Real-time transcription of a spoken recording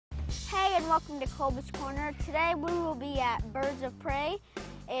Hey, and welcome to Colby's Corner. Today we will be at Birds of Prey,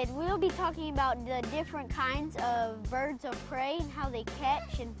 and we'll be talking about the different kinds of birds of prey and how they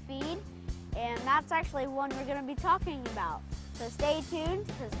catch and feed. And that's actually one we're going to be talking about. So stay tuned,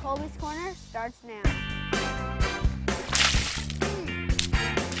 because Colby's Corner starts now.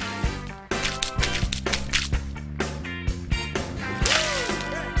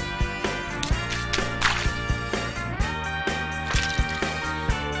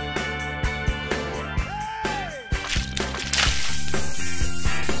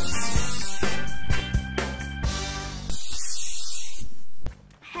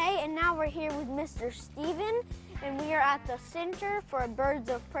 And now we're here with Mr. Steven, and we are at the Center for Birds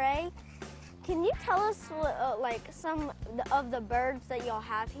of Prey. Can you tell us like some of the birds that y'all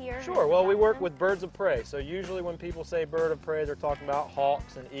have here? Sure. Well, we work with birds of prey. So usually when people say bird of prey, they're talking about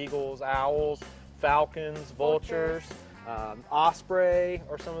hawks and eagles, owls, falcons, vultures, osprey,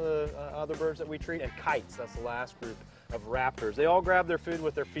 or some of the other birds that we treat, and kites. That's the last group of raptors. They all grab their food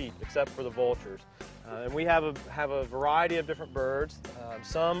with their feet, except for the vultures. And we have a variety of different birds.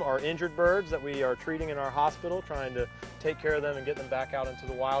 Some are injured birds that we are treating in our hospital, trying to take care of them and get them back out into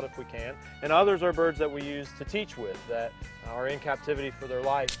the wild if we can. And others are birds that we use to teach with, that are in captivity for their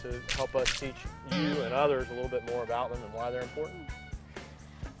life, to help us teach you and others a little bit more about them and why they're important.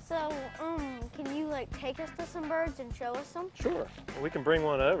 So, can you take us to some birds and show us some? Sure. Well, we can bring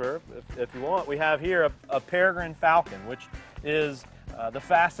one over if you want. We have here a peregrine falcon, which is the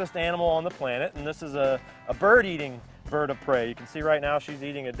fastest animal on the planet, and this is a bird-eating bird of prey. You can see right now she's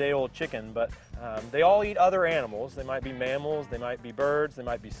eating a day-old chicken, but they all eat other animals. They might be mammals, they might be birds, they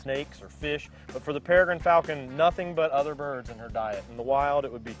might be snakes or fish, but for the peregrine falcon, nothing but other birds in her diet. In the wild,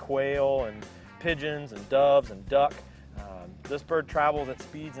 it would be quail and pigeons and doves and duck. This bird travels at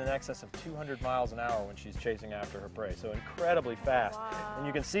speeds in excess of 200 miles an hour when she's chasing after her prey, so incredibly fast. Wow. And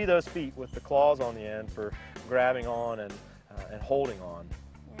you can see those feet with the claws on the end for grabbing on and holding on.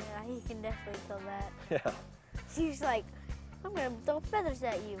 Yeah, he can definitely feel that. Yeah. She's like, I'm going to throw feathers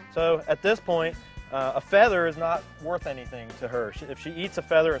at you. So at this point, a feather is not worth anything to her. If she eats a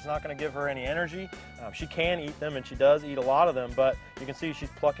feather, it's not going to give her any energy. She can eat them, and she does eat a lot of them, but you can see she's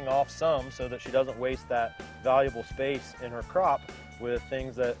plucking off some so that she doesn't waste that valuable space in her crop with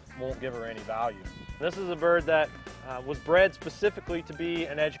things that won't give her any value. This is a bird that was bred specifically to be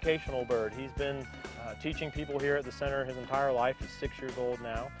an educational bird. He's been teaching people here at the center his entire life. He's 6 years old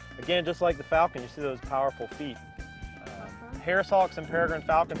now. Again, just like the falcon, you see those powerful feet. Harris hawks and peregrine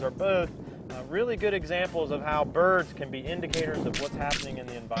falcons are both really good examples of how birds can be indicators of what's happening in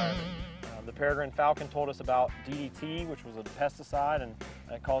the environment. The peregrine falcon told us about DDT, which was a pesticide, and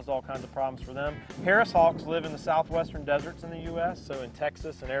it caused all kinds of problems for them. Harris hawks live in the southwestern deserts in the U.S., so in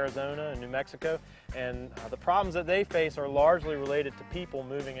Texas and Arizona and New Mexico, and the problems that they face are largely related to people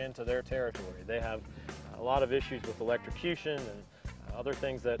moving into their territory. They have a lot of issues with electrocution and other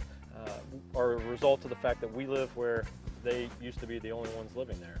things that are a result of the fact that we live where they used to be the only ones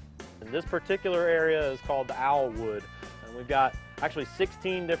living there. And this particular area is called the owl wood, and we've got actually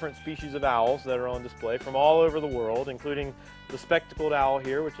 16 different species of owls that are on display from all over the world, including the spectacled owl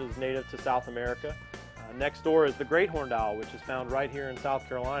here, which is native to South America. Next door is the great horned owl, which is found right here in South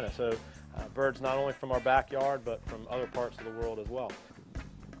Carolina. So birds not only from our backyard, but from other parts of the world as well.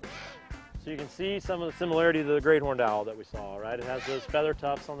 So you can see some of the similarity to the great horned owl that we saw, right? It has those feather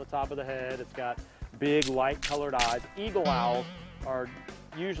tufts on the top of the head. It's got big light colored eyes. Eagle owls are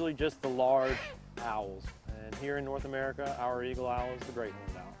usually just the large owls. And here in North America, our eagle owl is the great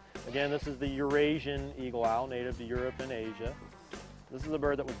horned owl. Again, this is the Eurasian eagle owl, native to Europe and Asia. This is a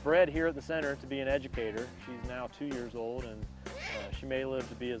bird that was bred here at the center to be an educator. She's now 2 years old, and she may live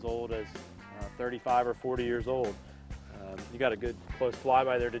to be as old as 35 or 40 years old. You got a good close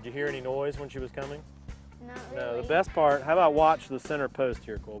flyby there. Did you hear any noise when she was coming? Not really. No, the best part, how about watch the center post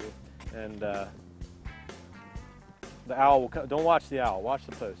here, Colby? And the owl will come. Don't watch the owl, watch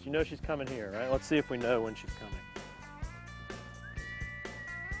the post. You know she's coming here, right? Let's see if we know when she's coming.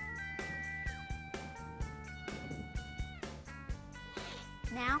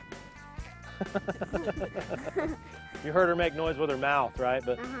 Now? You heard her make noise with her mouth, right?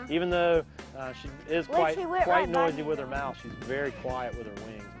 But even though she is quite noisy with her mouth, she's very quiet with her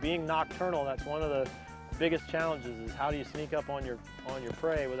wings. Being nocturnal, that's one of the biggest challenges, is how do you sneak up on your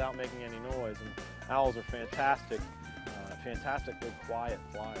prey without making any noise? And owls are fantastically quiet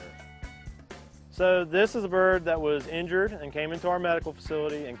flyers. So this is a bird that was injured and came into our medical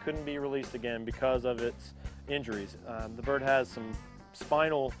facility and couldn't be released again because of its injuries. The bird has some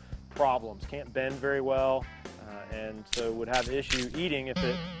spinal problems, can't bend very well, and so would have issue eating if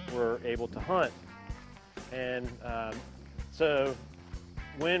it were able to hunt. And so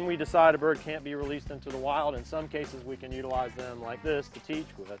when we decide a bird can't be released into the wild, in some cases we can utilize them like this to teach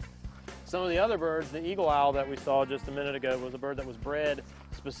with. Some of the other birds, the eagle owl that we saw just a minute ago, was a bird that was bred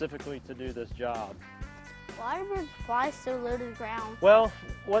specifically to do this job. Why do birds fly so low to the ground? Well,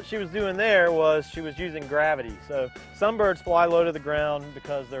 what she was doing there was she was using gravity. So some birds fly low to the ground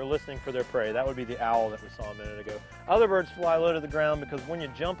because they're listening for their prey. That would be the owl that we saw a minute ago. Other birds fly low to the ground because when you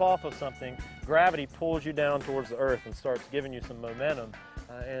jump off of something, gravity pulls you down towards the earth and starts giving you some momentum.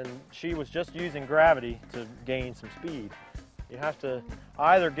 And she was just using gravity to gain some speed. You have to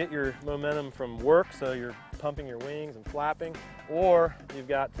either get your momentum from work, so you're pumping your wings and flapping, or you've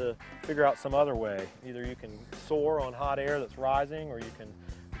got to figure out some other way. Either you can soar on hot air that's rising, or you can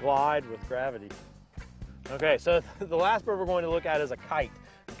glide with gravity. Okay, so the last bird we're going to look at is a kite.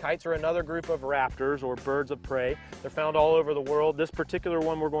 Kites are another group of raptors, or birds of prey. They're found all over the world. This particular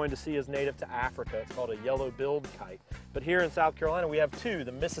one we're going to see is native to Africa. It's called a yellow-billed kite. But here in South Carolina we have two,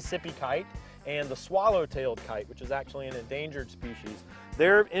 the Mississippi kite and the swallow-tailed kite, which is actually an endangered species.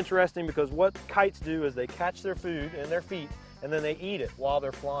 They're interesting because what kites do is they catch their food in their feet and then they eat it while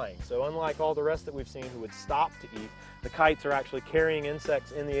they're flying. So unlike all the rest that we've seen who would stop to eat, the kites are actually carrying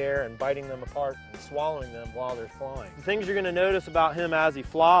insects in the air and biting them apart and swallowing them while they're flying. The things you're going to notice about him as he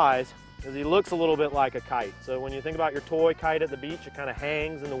flies is he looks a little bit like a kite. So when you think about your toy kite at the beach, it kind of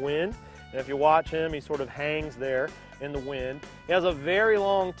hangs in the wind. And if you watch him, he sort of hangs there in the wind. He has a very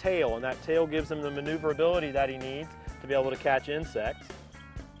long tail, and that tail gives him the maneuverability that he needs to be able to catch insects.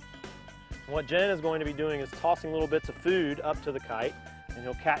 And what Jen is going to be doing is tossing little bits of food up to the kite, and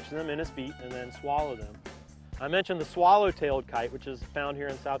he'll catch them in his feet and then swallow them. I mentioned the swallow-tailed kite, which is found here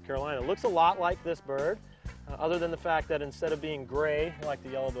in South Carolina. It looks a lot like this bird, other than the fact that instead of being gray like the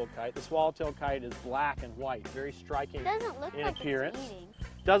yellow-billed kite, the swallow-tailed kite is black and white, very striking in appearance. It's eating.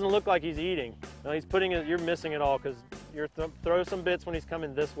 Doesn't look like he's eating. No, he's putting it, you're missing it all because you're throw some bits when he's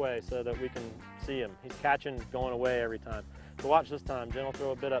coming this way so that we can see him. He's catching, going away every time. So watch this time. Jen will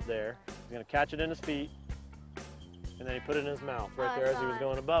throw a bit up there. He's going to catch it in his feet, and then he put it in his mouth right there as he was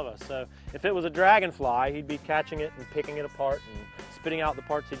going above us. So if it was a dragonfly, he'd be catching it and picking it apart and spitting out the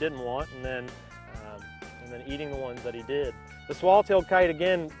parts he didn't want, and then eating the ones that he did. The swallow-tailed kite,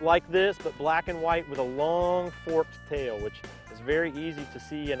 again, like this, but black and white with a long forked tail, which is very easy to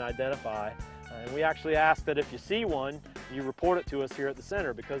see and identify. And we actually ask that if you see one, you report it to us here at the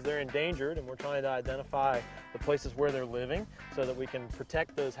center because they're endangered and we're trying to identify the places where they're living so that we can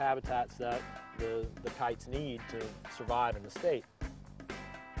protect those habitats that the kites need to survive in the state.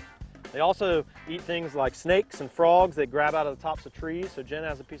 They also eat things like snakes and frogs. They grab out of the tops of trees. So Jen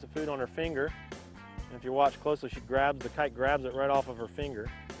has a piece of food on her finger. And if you watch closely, the kite grabs it right off of her finger.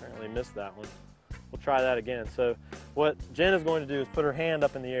 Apparently missed that one. We'll try that again. So what Jen is going to do is put her hand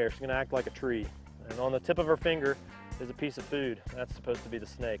up in the air. She's going to act like a tree. And on the tip of her finger is a piece of food. That's supposed to be the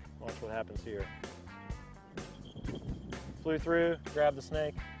snake. Watch what happens here. Flew through, grabbed the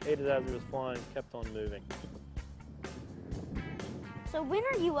snake, ate it as it was flying, kept on moving. So when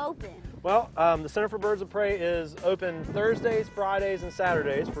are you open? Well, the Center for Birds of Prey is open Thursdays, Fridays, and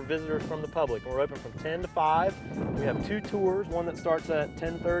Saturdays for visitors from the public. We're open from 10 to 5. We have 2 tours, one that starts at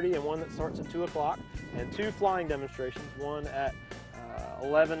 10:30 and one that starts at 2 o'clock, and 2 flying demonstrations, one at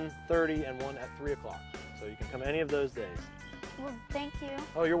 11:30 and one at 3 o'clock. So you can come any of those days. Well, thank you.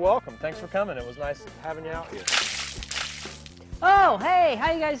 Oh, you're welcome. Thanks for coming. It was nice having you out here. Oh, hey,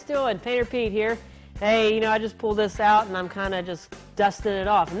 how you guys doing? Painter Pete here. Hey, you know, I just pulled this out and I'm kind of just dusting it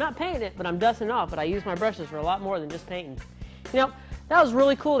off. I'm not painting it, but I'm dusting it off, but I use my brushes for a lot more than just painting. You know, that was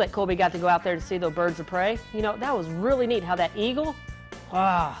really cool that Colby got to go out there to see those birds of prey. You know, that was really neat how that eagle,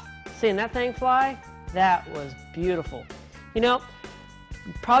 seeing that thing fly, that was beautiful. You know,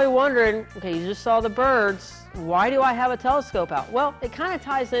 you're probably wondering, okay, you just saw the birds, why do I have a telescope out? Well, it kind of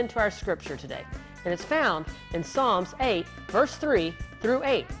ties into our scripture today, and it's found in Psalms 8, verse 3 through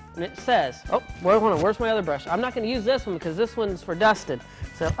 8. And it says, oh, hold on, where's my other brush? I'm not going to use this one because this one's for dusted.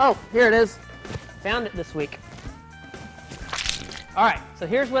 So, oh, here it is. Found it this week. All right, so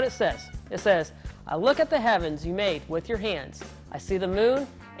here's what it says. It says, I look at the heavens you made with your hands. I see the moon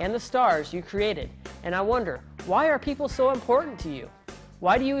and the stars you created. And I wonder, why are people so important to you?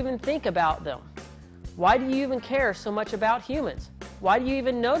 Why do you even think about them? Why do you even care so much about humans? Why do you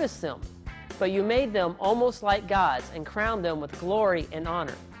even notice them? But you made them almost like gods and crowned them with glory and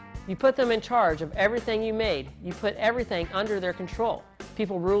honor. You put them in charge of everything you made. You put everything under their control.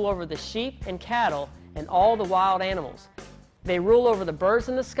 People rule over the sheep and cattle and all the wild animals. They rule over the birds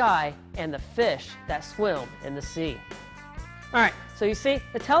in the sky and the fish that swim in the sea. All right, so you see,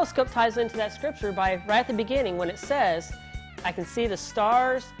 the telescope ties into that scripture by right at the beginning when it says, I can see the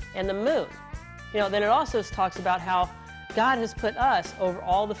stars and the moon. You know, then it also talks about how God has put us over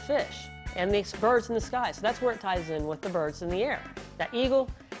all the fish and the birds in the sky. So that's where it ties in with the birds in the air. That eagle,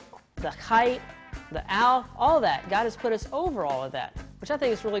 the kite, the owl, all that. God has put us over all of that, which I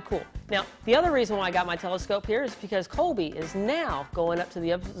think is really cool. Now, the other reason why I got my telescope here is because Colby is now going up to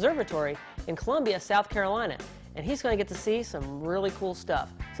the observatory in Columbia, South Carolina, and he's going to get to see some really cool stuff.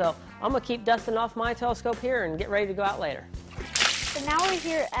 So I'm going to keep dusting off my telescope here and get ready to go out later. So now we're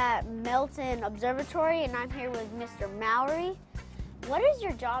here at Melton Observatory, and I'm here with Mr. Mowry. What is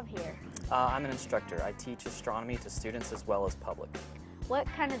your job here? I'm an instructor. I teach astronomy to students as well as public. What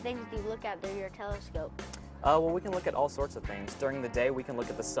kind of things do you look at through your telescope? Well, we can look at all sorts of things. During the day, we can look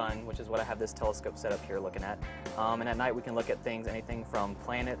at the sun, which is what I have this telescope set up here looking at. And at night, we can look at things, anything from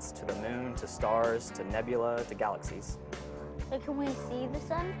planets to the moon, to stars, to nebula, to galaxies. So can we see the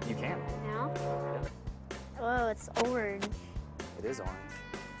sun You can. now? Oh, it's orange. It is orange.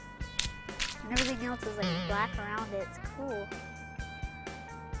 And everything else is like black around it. It's cool.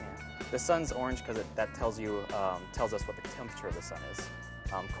 Yeah. The sun's orange because that tells us what the temperature of the sun is.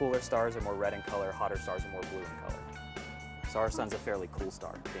 Cooler stars are more red in color, hotter stars are more blue in color. So our sun's a fairly cool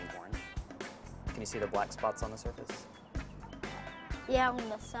star, being orange. Can you see the black spots on the surface? Yeah, on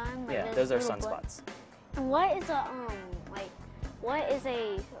the sun. Like Yeah, those are sunspots. And what is a what is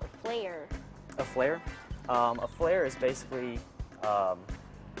a flare? A flare? A flare is basically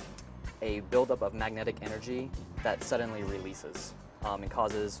a buildup of magnetic energy that suddenly releases and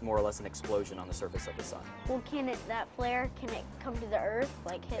causes more or less an explosion on the surface of the sun. Well, that flare, can it come to the Earth,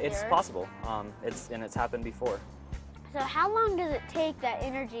 like hit the Earth? It's possible. It's happened before. So how long does it take that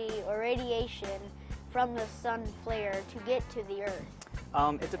energy or radiation from the sun flare to get to the Earth?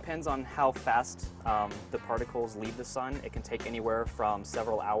 It depends on how fast the particles leave the sun. It can take anywhere from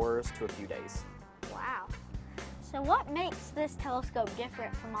several hours to a few days. Wow. So what makes this telescope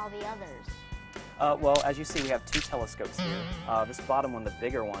different from all the others? Well, as you see, we have two telescopes here. This bottom one, the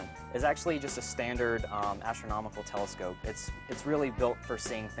bigger one, is actually just a standard astronomical telescope. It's really built for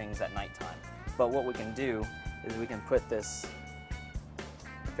seeing things at nighttime. But what we can do is we can put this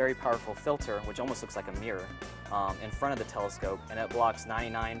very powerful filter, which almost looks like a mirror, in front of the telescope, and it blocks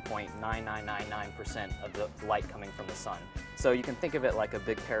 99.9999% of the light coming from the sun. So you can think of it like a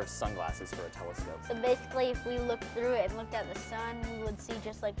big pair of sunglasses for a telescope. So basically, if we looked through it and looked at the sun, we would see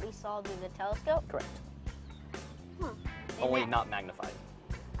just like we saw through the telescope? Correct. Huh. Only not magnified.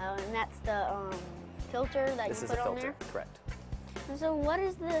 Oh, and that's the filter that This you is put a on filter, there? correct. And so what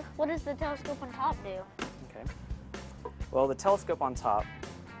does the telescope on top do? Okay. Well, the telescope on top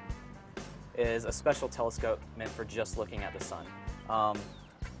is a special telescope meant for just looking at the sun.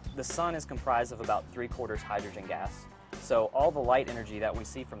 The sun is comprised of about 3/4 hydrogen gas. So all the light energy that we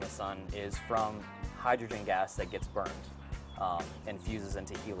see from the sun is from hydrogen gas that gets burned and fuses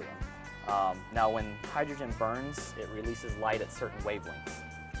into helium. Now when hydrogen burns, it releases light at certain wavelengths.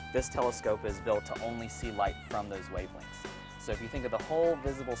 This telescope is built to only see light from those wavelengths. So if you think of the whole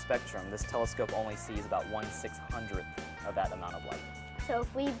visible spectrum, this telescope only sees about 1/600th of that amount of light. So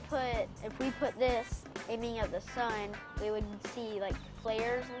if we put this aiming at the sun, we would see like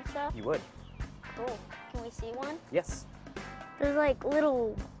flares and stuff? You would. Cool. Can we see one? Yes. There's like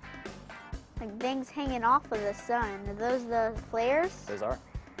little things hanging off of the sun. Are those the flares? Those are.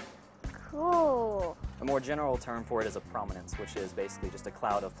 Cool. A more general term for it is a prominence, which is basically just a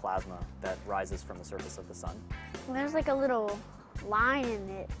cloud of plasma that rises from the surface of the sun. And there's like a little line in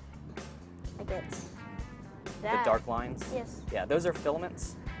it. Like it's that. The dark lines? Yes. Yeah, those are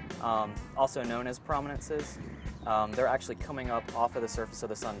filaments, also known as prominences. They're actually coming up off of the surface of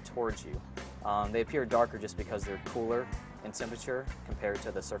the sun towards you. They appear darker just because they're cooler in temperature compared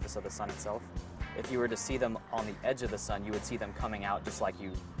to the surface of the sun itself. If you were to see them on the edge of the sun, you would see them coming out just like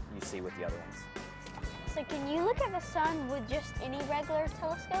you see with the other ones. So can you look at the sun with just any regular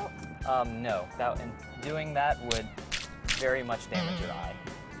telescope? No, doing that would very much damage your eye.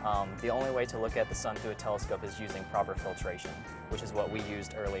 The only way to look at the sun through a telescope is using proper filtration, which is what we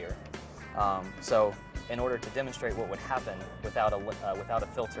used earlier. So in order to demonstrate what would happen without a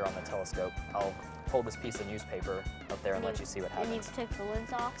filter on the telescope, I'll hold this piece of newspaper up there and let you see what happens. And you took the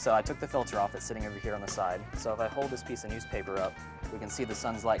lens off? So I took the filter off that's sitting over here on the side. So if I hold this piece of newspaper up, we can see the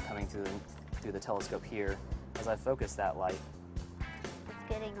sun's light coming through the telescope here. As I focus that light, It's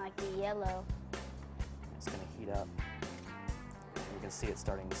getting like the yellow. it's going to heat up. You can see it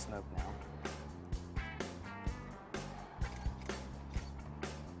starting to smoke now.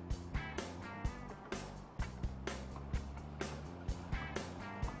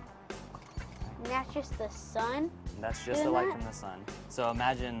 And that's just the sun? And that's just the Isn't light that- from the sun. So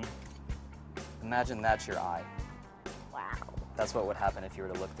imagine that's your eye. Wow. That's what would happen if you were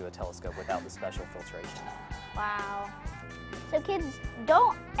to look through a telescope without the special filtration. Wow. So kids,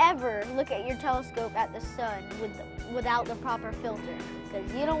 don't ever look at your telescope at the sun without the proper filter,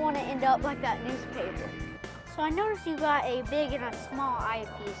 because you don't want to end up like that newspaper. So I noticed you got a big and a small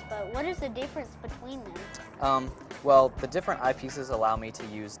eyepiece, but what is the difference between them? Well, the different eyepieces allow me to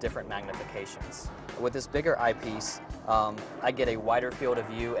use different magnifications. With this bigger eyepiece, I get a wider field of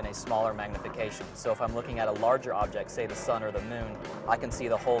view and a smaller magnification. So if I'm looking at a larger object, say the sun or the moon, I can see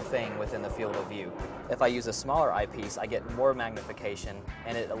the whole thing within the field of view. If I use a smaller eyepiece, I get more magnification,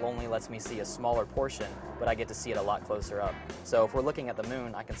 and it only lets me see a smaller portion, but I get to see it a lot closer up. So if we're looking at the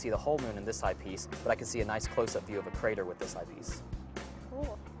moon, I can see the whole moon in this eyepiece, but I can see a nice close-up view of a crater with this eyepiece.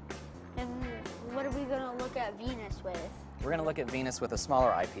 Cool. And what are we going to look at Venus with? We're going to look at Venus with a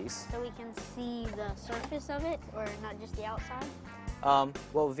smaller eyepiece. So we can see the surface of it, or not just the outside?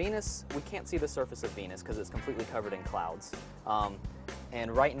 Well, Venus, we can't see the surface of Venus because it's completely covered in clouds.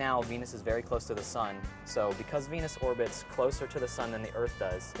 And right now, Venus is very close to the sun. So because Venus orbits closer to the sun than the Earth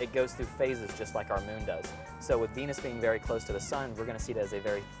does, it goes through phases just like our moon does. So with Venus being very close to the sun, we're going to see it as a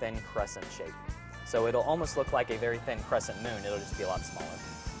very thin crescent shape. So it'll almost look like a very thin crescent moon. It'll just be a lot smaller.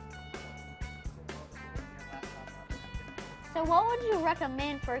 So what would you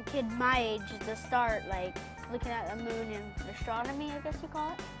recommend for a kid my age to start, like looking at the moon and astronomy, I guess you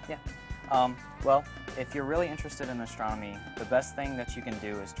call it? Yeah. Well, if you're really interested in astronomy, the best thing that you can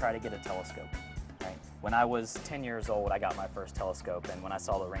do is try to get a telescope. Right? When I was 10 years old, I got my first telescope, and when I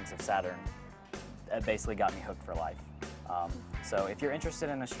saw the rings of Saturn, it basically got me hooked for life. So if you're interested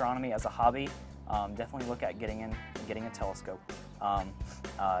in astronomy as a hobby, definitely look at getting a telescope.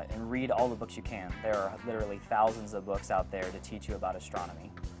 And read all the books you can. There are literally thousands of books out there to teach you about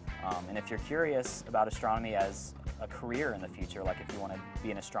astronomy. And if you're curious about astronomy as a career in the future, like if you want to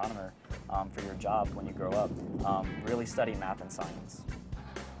be an astronomer for your job when you grow up, really study math and science.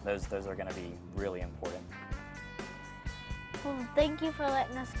 Those are going to be really important. Well, thank you for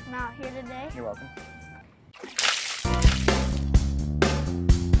letting us come out here today. You're welcome.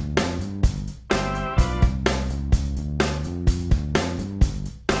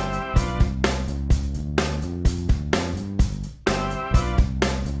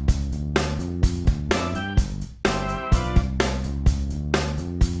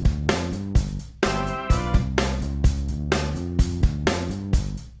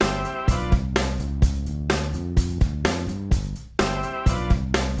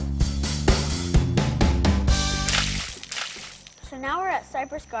 So now we're at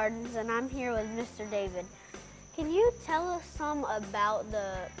Cypress Gardens, and I'm here with Mr. David. Can you tell us some about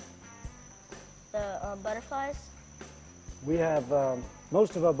the butterflies? We have,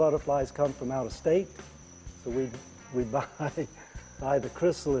 most of our butterflies come from out of state, so we buy the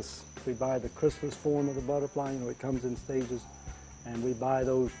chrysalis. We buy the chrysalis form of the butterfly, you know, it comes in stages, and we buy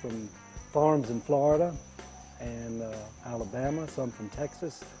those from farms in Florida and Alabama, some from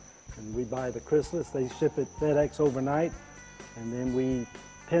Texas, and we buy the chrysalis. They ship it FedEx overnight, and then we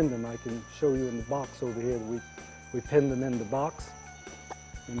pin them. I can show you in the box over here. We pin them in the box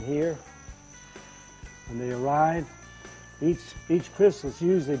in here. When they arrive, each chrysalis,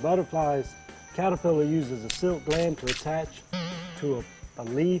 usually butterflies, caterpillar uses a silk gland to attach to a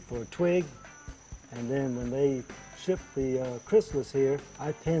leaf or a twig, and then when they ship the chrysalis here,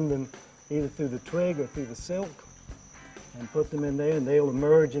 I pin them either through the twig or through the silk and put them in there, and they'll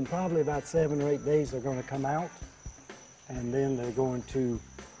emerge in probably about 7 or 8 days. They're going to come out, and then they're going to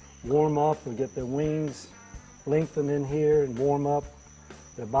warm up and get their wings, lengthen in here and warm up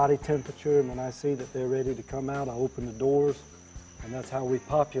their body temperature, and when I see that they're ready to come out, I open the doors, and that's how we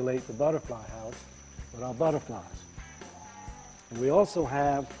populate the butterfly house with our butterflies. And we also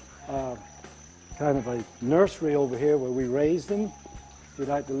have kind of a nursery over here where we raise them. If you'd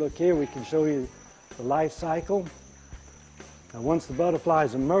like to look here, we can show you the life cycle. Now, once the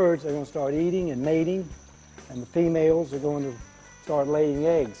butterflies emerge, they're going to start eating and mating, and the females are going to start laying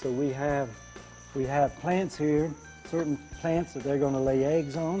eggs. So we have plants here, certain plants that they're going to lay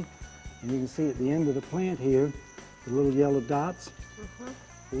eggs on, and you can see at the end of the plant here, the little yellow dots.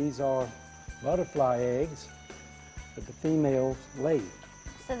 These are butterfly eggs that the females lay.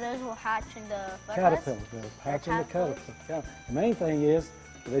 So those will hatch into butterflies? Caterpillars. They'll hatch into caterpillars. The main thing is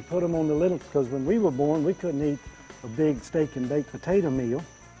they put them on the little, because when we were born, we couldn't eat a big steak and baked potato meal,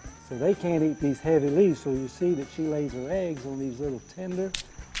 so they can't eat these heavy leaves. So you see that she lays her eggs on these little tender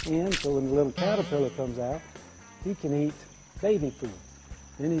ends, so when the little caterpillar comes out, he can eat baby food.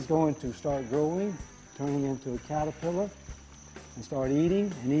 Then he's going to start growing, turning into a caterpillar, and start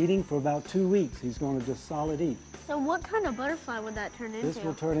eating and eating for about 2 weeks. He's going to just solid eat. So what kind of butterfly would that turn into? This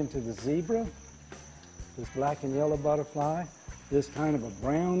will turn into the zebra, this black and yellow butterfly, this kind of a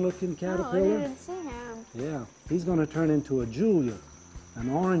brown looking caterpillar. Oh, I didn't even see him. Yeah, he's going to turn into a Julia, an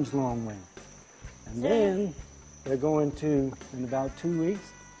orange longwing. And then they're going to, in about 2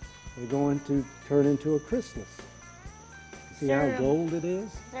 weeks, they're going to turn into a chrysalis. See how gold it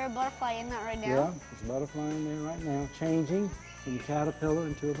is? Is there a butterfly in that right now? Yeah, there's a butterfly in there right now, changing from a caterpillar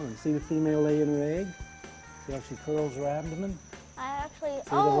into a butterfly. See the female laying her egg? See how she curls her abdomen? I actually, See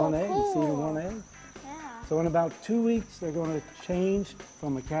the one egg? cool. See the one egg? Yeah. So in about 2 weeks, they're going to change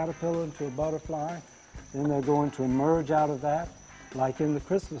from a caterpillar into a butterfly. Then they're going to emerge out of that, like in the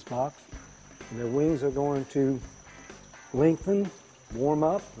chrysalis box. Their wings are going to lengthen, warm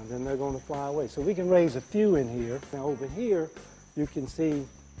up, and then they're going to fly away. So we can raise a few in here. Now over here, you can see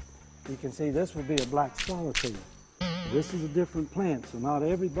this will be a black swallowtail. This is a different plant, so not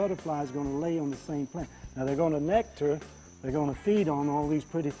every butterfly is going to lay on the same plant. Now they're going to nectar, they're going to feed on all these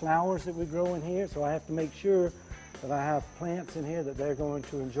pretty flowers that we grow in here, so I have to make sure that I have plants in here that they're going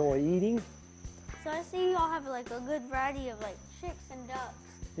to enjoy eating. So I see you all have like a good variety of like chicks and ducks.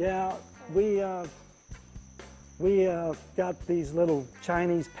 Yeah, we got these little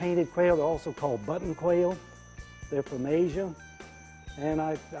Chinese painted quail. They're also called button quail. They're from Asia. And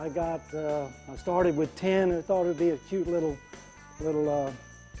I started with 10. I thought it would be a cute they're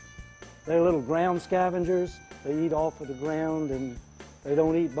little ground scavengers. They eat off of the ground, and they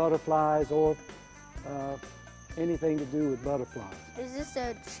don't eat butterflies or anything to do with butterflies. Is this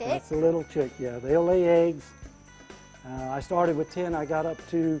a chick? That's a little chick, yeah. They'll lay eggs. I started with 10. I got up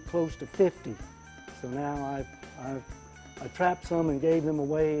to close to 50. So now I trapped some and gave them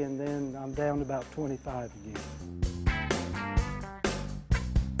away, and then I'm down to about 25 again.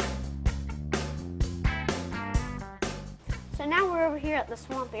 So now we're over here at the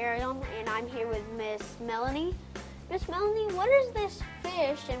swamp area, and I'm here with Miss Melanie. Miss Melanie, what is this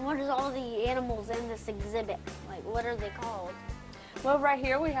fish, and what is all the animals in this exhibit? Like, what are they called? Well, right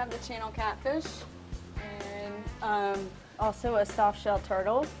here we have the channel catfish, and also a soft-shell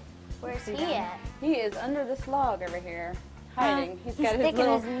turtle. Where's See he down- at? He is under this log over here, hiding. He's sticking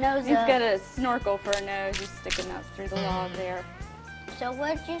his nose He's up. got a snorkel for a nose. He's sticking up through the log there. So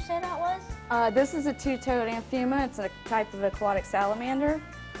what did you say that was? This is a two-toed amphibia. It's a type of aquatic salamander.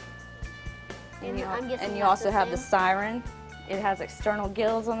 And I'm guessing And you that's also the have the same? siren. It has external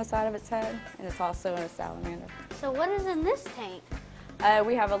gills on the side of its head, and it's also a salamander. So what is in this tank?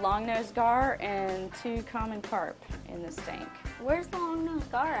 We have a long-nosed gar and 2 common carp in this tank. Where's the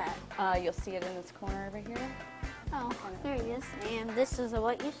long-nosed gar at? You'll see it in this corner over here. Oh, there he is. And this is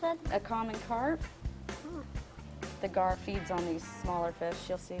what you said? A common carp. The gar feeds on these smaller fish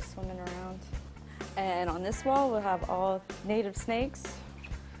you'll see swimming around. And on this wall we'll have all native snakes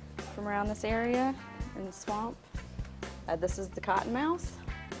from around this area in the swamp. This is the cottonmouth.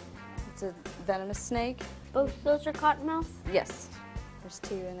 It's a venomous snake. Both those are cottonmouth? Yes, there's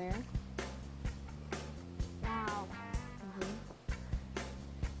 2 in there. Wow.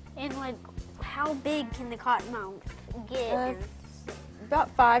 And like, how big can the cottonmouth get? About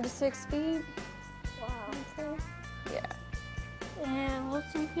 5 to 6 feet. Wow. I'd say. Yeah. And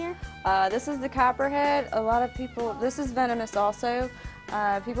what's in here? This is the copperhead. A lot of people, this is venomous also.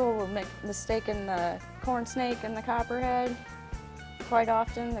 People will mistaken the corn snake and the copperhead quite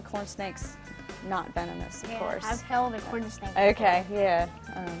often. The corn snake's not venomous, of course. I've held a corn snake. Okay, yeah.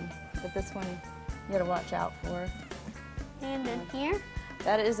 But this one you gotta watch out for. And in here?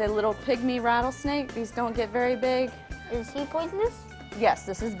 That is a little pygmy rattlesnake. These don't get very big. Is he poisonous? Yes,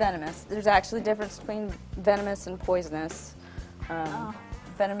 this is venomous. There's actually a difference between venomous and poisonous.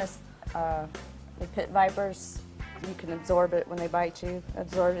 Venomous, the pit vipers, you can absorb it when they bite you,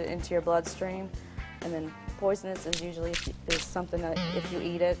 absorb it into your bloodstream. And then poisonous is usually there's something that if you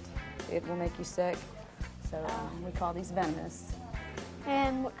eat it, it will make you sick. So we call these venomous.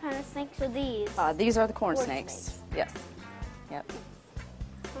 And what kind of snakes are these? These are the corn Corn snakes. Yes. Yep.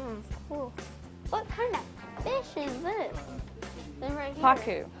 Cool. What kind of fish is this? They're right here.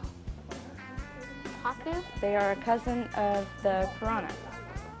 Pacu. Pacu? They are a cousin of the piranha.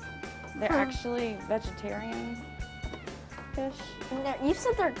 They're actually vegetarian fish. And you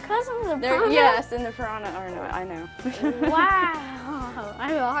said they're cousins of piranha? Yes, and the piranha are not. I know. Wow. I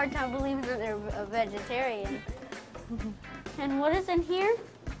have a hard time believing that they're a vegetarian. And what is in here?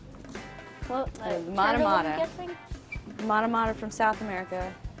 What, like The turtle, I'm mata-mata. guessing? Mata-mata from South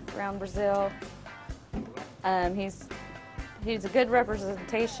America, around Brazil. He's a good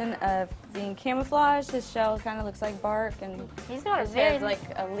representation of being camouflaged. His shell kind of looks like bark, and He's got a his very head's like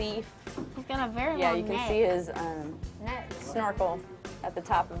a leaf. He's got a very Yeah, long you can neck. see his Neck. snorkel at the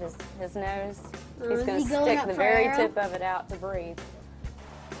top of his nose. Is He's going he to going stick up the for very arrow? tip of it out to breathe.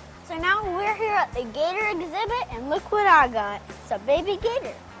 So now we're here at the gator exhibit, and look what I got. It's a baby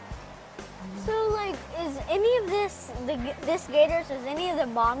gator. So, like, is any of this gators, is any of the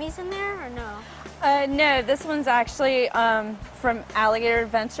mommies in there or no? No, this one's actually from Alligator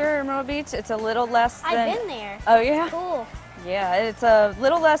Adventure in Myrtle Beach. It's a little less than... I've been there. Oh, yeah? It's cool. Yeah, it's a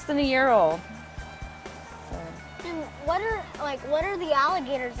little less than a year old. So. And what are the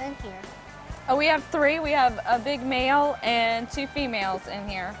alligators in here? Oh, we have 3. We have a big male and 2 females in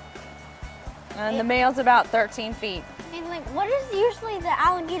here. And the male's about 13 feet. And like, what is usually the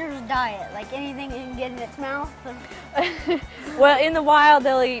alligator's diet? Like anything it can get in its mouth? Well, in the wild,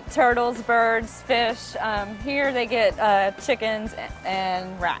 they'll eat turtles, birds, fish. Here they get chickens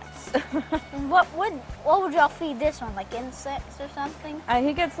and rats. And what would y'all feed this one? Like insects or something?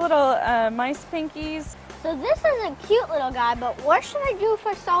 He gets little mice pinkies. So this is a cute little guy, but what should I do if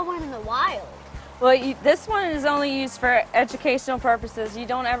I saw one in the wild? Well, this one is only used for educational purposes. You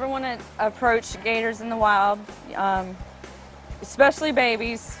don't ever want to approach gators in the wild, especially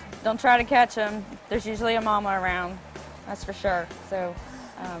babies. Don't try to catch them. There's usually a mama around, that's for sure. So,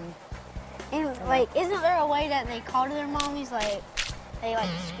 and like, isn't there a way that they call to their mommies, like they like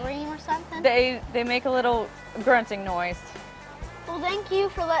scream or something? They make a little grunting noise. Well, thank you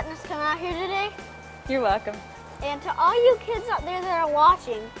for letting us come out here today. You're welcome. And to all you kids out there that are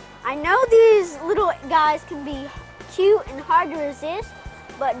watching, I know these little guys can be cute and hard to resist,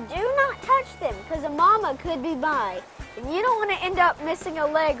 but do not touch them because a mama could be by, and you don't want to end up missing a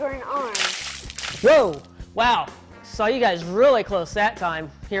leg or an arm. Whoa! Wow! Saw you guys really close that time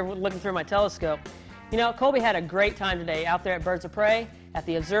here looking through my telescope. You know, Colby had a great time today out there at Birds of Prey, at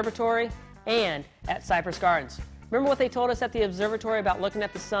the observatory, and at Cypress Gardens. Remember what they told us at the observatory about looking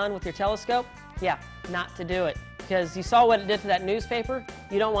at the sun with your telescope? Yeah, not to do it. Because you saw what it did to that newspaper.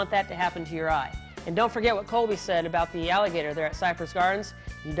 You don't want that to happen to your eye. And don't forget what Colby said about the alligator there at Cypress Gardens.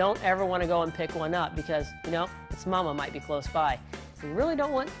 You don't ever want to go and pick one up because, you know, its mama might be close by. You really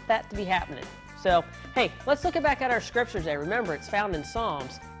don't want that to be happening. So, hey, let's look back at our scripture today. Remember, it's found in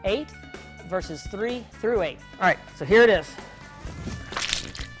Psalms 8, verses 3 through 8. All right, so here it is.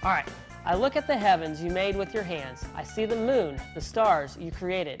 All right. I look at the heavens you made with your hands. I see the moon, the stars you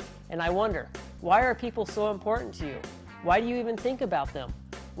created, and I wonder, why are people so important to you? Why do you even think about them?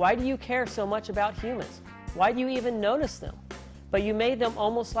 Why do you care so much about humans? Why do you even notice them? But you made them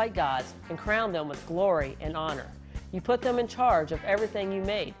almost like gods and crowned them with glory and honor. You put them in charge of everything you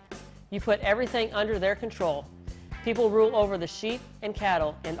made. You put everything under their control. People rule over the sheep and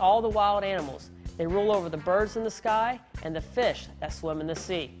cattle and all the wild animals. They rule over the birds in the sky and the fish that swim in the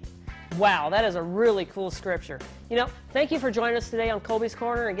sea. Wow, that is a really cool scripture. You know, thank you for joining us today on Colby's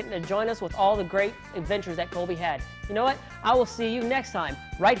Corner and getting to join us with all the great adventures that Colby had. You know what? I will see you next time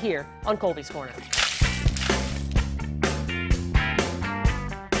right here on Colby's Corner.